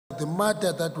the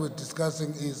matter that we're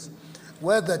discussing is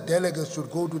whether delegates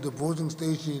should go to the voting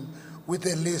station with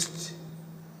a list.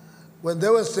 When they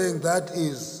were saying that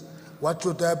is what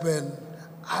should happen,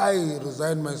 I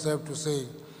resigned myself to say,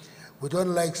 we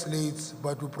don't like slates,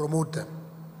 but we promote them.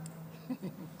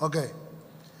 Okay.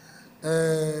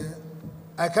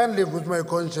 I can't live with my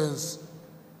conscience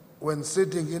when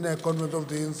sitting in a convent of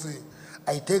the ANC.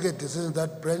 I take a decision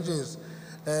that branches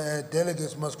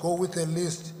delegates must go with a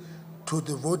list to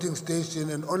the voting station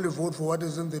and only vote for what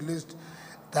is in the list.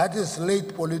 That is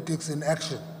slate politics in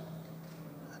action.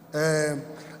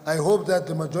 I hope that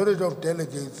the majority of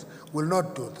delegates will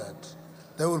not do that.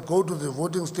 They will go to the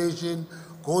voting station,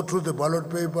 go through the ballot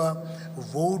paper,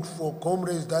 vote for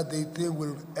comrades that they think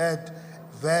will add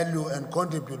value and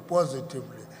contribute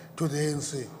positively to the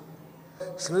ANC.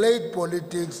 Slate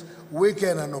politics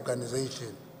weaken an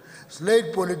organization.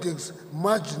 Slate politics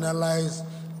marginalize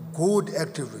good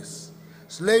activists.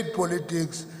 Slate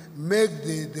politics make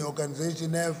the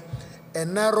organization have a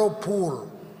narrow pool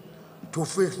to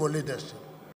fish for leadership.